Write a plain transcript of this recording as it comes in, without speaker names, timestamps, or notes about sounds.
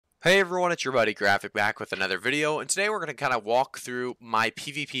Hey everyone, it's your buddy Graphic back with another video, and today we're going to kind of walk through my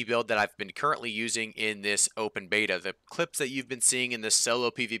PvP build that I've been currently using in this open beta. The clips that you've been seeing in this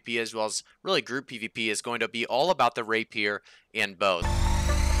solo PvP as well as really group PvP is going to be all about the Rapier and bow.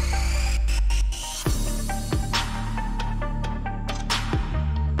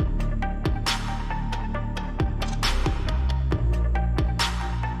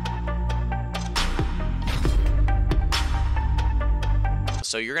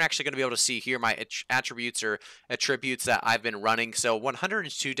 So you're actually going to be able to see here my attributes or attributes that I've been running. So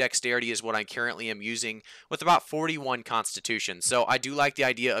 102 dexterity is what I currently am using with about 41 constitution. So I do like the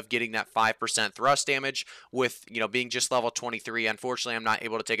idea of getting that 5% thrust damage with, being just level 23. Unfortunately, I'm not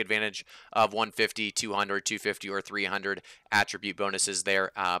able to take advantage of 150, 200, 250, or 300 attribute bonuses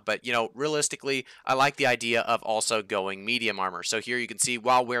there. But, realistically, I like the idea of also going medium armor. So here you can see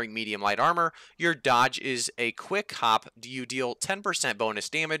while wearing medium light armor, your dodge is a quick hop. You deal 10% bonus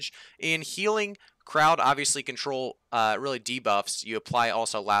damage. In healing, crowd obviously control really debuffs. You apply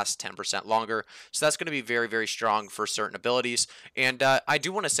also lasts 10% longer. So that's going to be very, very strong for certain abilities. And I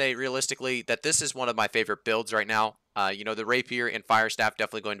do want to say realistically that this is one of my favorite builds right now. The Rapier and Fire Staff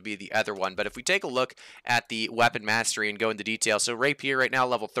definitely going to be the other one. But if we take a look at the weapon mastery and go into detail, so Rapier right now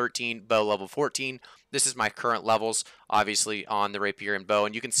level 13, bow level 14. This is my current levels, obviously, on the Rapier and bow.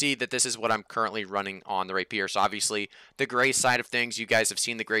 And you can see that this is what I'm currently running on the Rapier. So obviously, the gray side of things, you guys have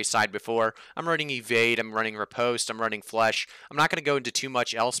seen the gray side before. I'm running Evade, I'm running Riposte, I'm running Flesh. I'm not going to go into too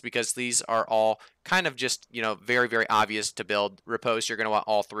much else because these are all kind of just, very, very obvious to build. Riposte, you're going to want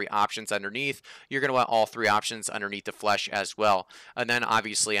all three options underneath. You're going to want all three options underneath the Flesh as well. And then,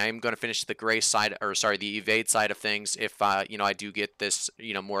 obviously, I am going to finish the gray side, or sorry, the Evade side of things if, I do get this,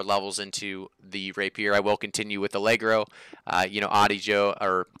 more levels into the Rapier. I will continue with Allegro, Adigo,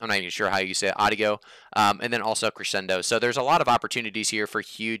 or I'm not even sure how you say it, Adigo, and then also Crescendo. So there's a lot of opportunities here for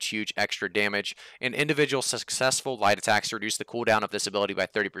huge, huge extra damage. And individual successful light attacks reduce the cooldown of this ability by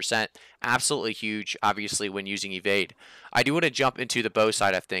 30%. Absolutely huge, obviously, when using Evade. I do want to jump into the bow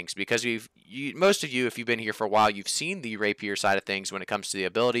side of things because most of you, if you've been here for a while, you've seen the Rapier side of things when it comes to the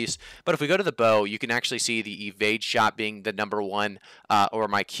abilities. But if we go to the bow, you can actually see the Evade shot being the number one or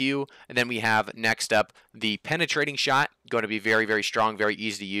my Q. And then we have next up the penetrating shot, going to be very, very strong, very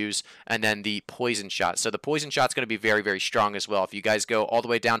easy to use. And then the poison shot. So the poison shot's going to be very, very strong as well. If you guys go all the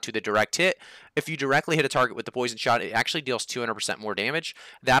way down to the direct hit, if you directly hit a target with the poison shot, it actually deals 200% more damage.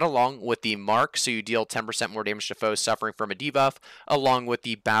 That along with the mark, so you deal 10% more damage to foes suffering from a debuff, along with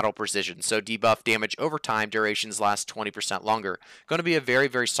the battle precision. So debuff damage over time, durations last 20% longer. Going to be a very,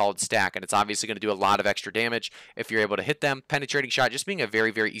 very solid stack, and it's obviously going to do a lot of extra damage if you're able to hit them. Penetrating shot just being a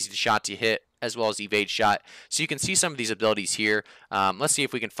very, very easy shot to hit, as well as Evade shot. So you can see some of these abilities here. Let's see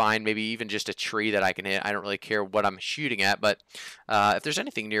if we can find maybe even just a tree that I can hit. I don't really care what I'm shooting at, but if there's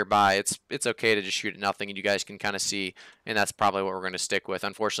anything nearby, it's okay to just shoot at nothing, and you guys can kind of see, and that's probably what we're going to stick with.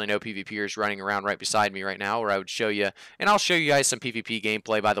 Unfortunately, no PvPers running around right beside me right now, where I would show you, and I'll show you guys some PvP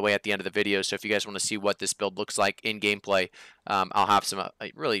gameplay, by the way, at the end of the video, so if you guys want to see what this build looks like in gameplay, I'll have some,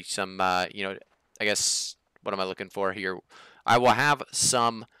 I guess, what am I looking for here? I will have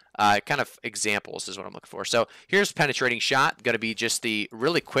some kind of examples is what I'm looking for. So here's penetrating shot, going to be just the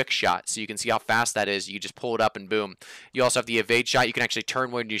really quick shot. So you can see how fast that is. You just pull it up and boom. You also have the evade shot. You can actually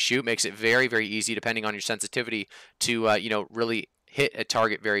turn when you shoot. Makes it very, very easy depending on your sensitivity to, really hit a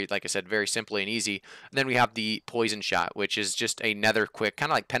target very, like I said, very simply and easy. And then we have the poison shot, which is just another quick,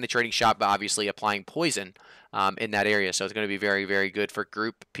 kind of like penetrating shot, but obviously applying poison in that area. So it's going to be very, very good for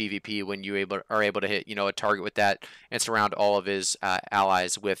group PvP when you are able to hit, a target with that and surround all of his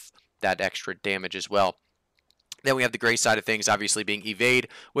allies with that extra damage as well. Then we have the gray side of things, obviously being evade,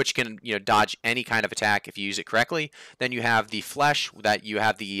 which can dodge any kind of attack if you use it correctly. Then you have the flesh that you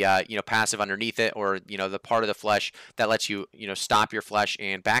have the passive underneath it, or the part of the flesh that lets you stop your flesh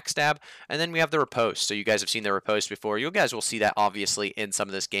and backstab. And then we have the riposte. So you guys have seen the riposte before. You guys will see that obviously in some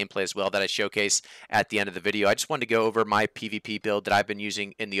of this gameplay as well that I showcase at the end of the video. I just wanted to go over my PvP build that I've been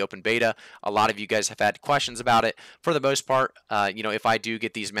using in the open beta. A lot of you guys have had questions about it. For the most part, if I do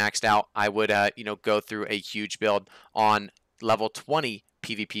get these maxed out, I would go through a huge build on level 20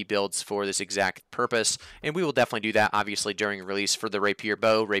 PvP builds for this exact purpose, and we will definitely do that obviously during release for the Rapier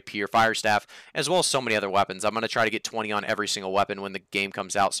bow, Rapier fire staff, as well as so many other weapons. I'm going to try to get 20 on every single weapon when the game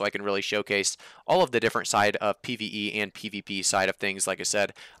comes out so I can really showcase all of the different side of PvE and PvP side of things. Like I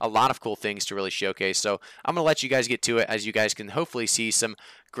said, a lot of cool things to really showcase, so I'm going to let you guys get to it as you guys can hopefully see some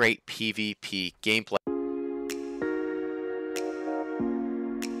great PvP gameplay.